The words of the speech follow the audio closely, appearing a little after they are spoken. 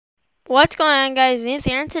What's going on, guys?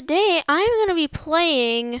 Nathan here, and today I'm going to be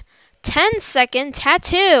playing 10-second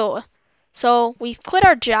tattoo. So we've quit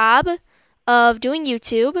our job of doing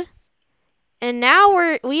YouTube, and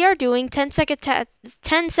now we are doing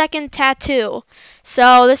 10-second tattoo.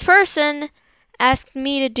 So this person asked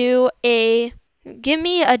me to give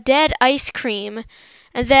me a dead ice cream,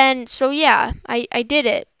 and then so yeah, I did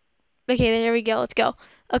it. Okay, there we go. Let's go.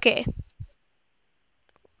 Okay,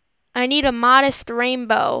 I need a modest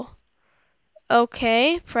rainbow.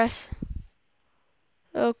 Okay, press.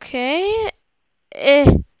 Okay.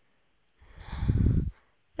 Then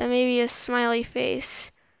maybe a smiley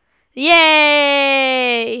face.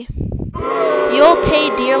 Yay! You'll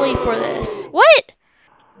pay dearly for this. What?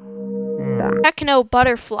 Techno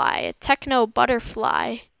butterfly. A techno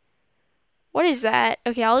butterfly. What is that?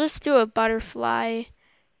 Okay, I'll just do a butterfly.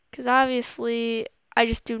 Because obviously, I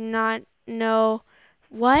just do not know.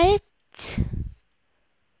 What?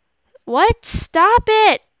 What? Stop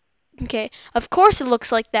it! Okay, of course it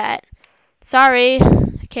looks like that. Sorry.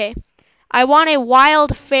 Okay. I want a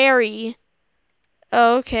wild fairy.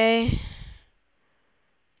 Okay.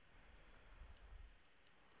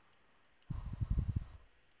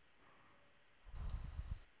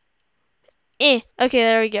 Okay,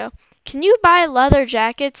 there we go. Can you buy leather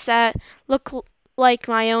jackets that look like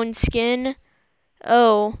my own skin?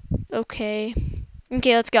 Oh, okay.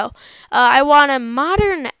 Okay, let's go. I want a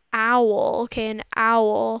modern owl. Okay, an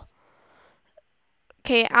owl.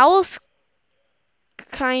 Okay, owl's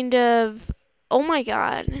kind of... Oh my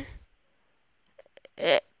god.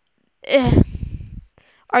 Uh, uh,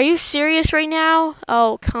 Are you serious right now?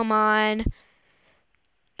 Oh, come on.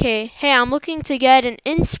 Okay, hey, I'm looking to get an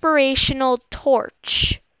inspirational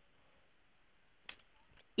torch.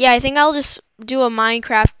 Yeah, I think I'll just do a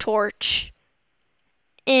Minecraft torch.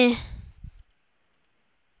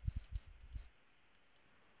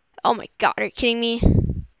 Oh my god, are you kidding me?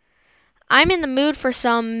 I'm in the mood for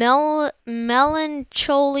some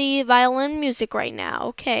melancholy violin music right now.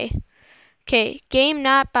 Okay. Okay, game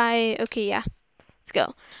not by... Okay, yeah. Let's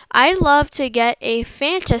go. I'd love to get a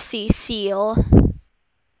fantasy seal.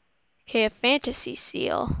 Okay, a fantasy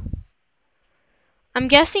seal. I'm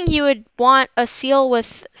guessing you would want a seal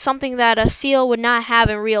with something that a seal would not have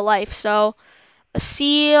in real life. So, a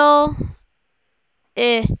seal...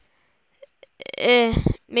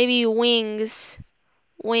 maybe wings.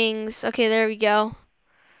 Wings. Okay, there we go.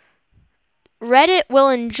 Reddit will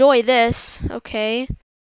enjoy this. Okay.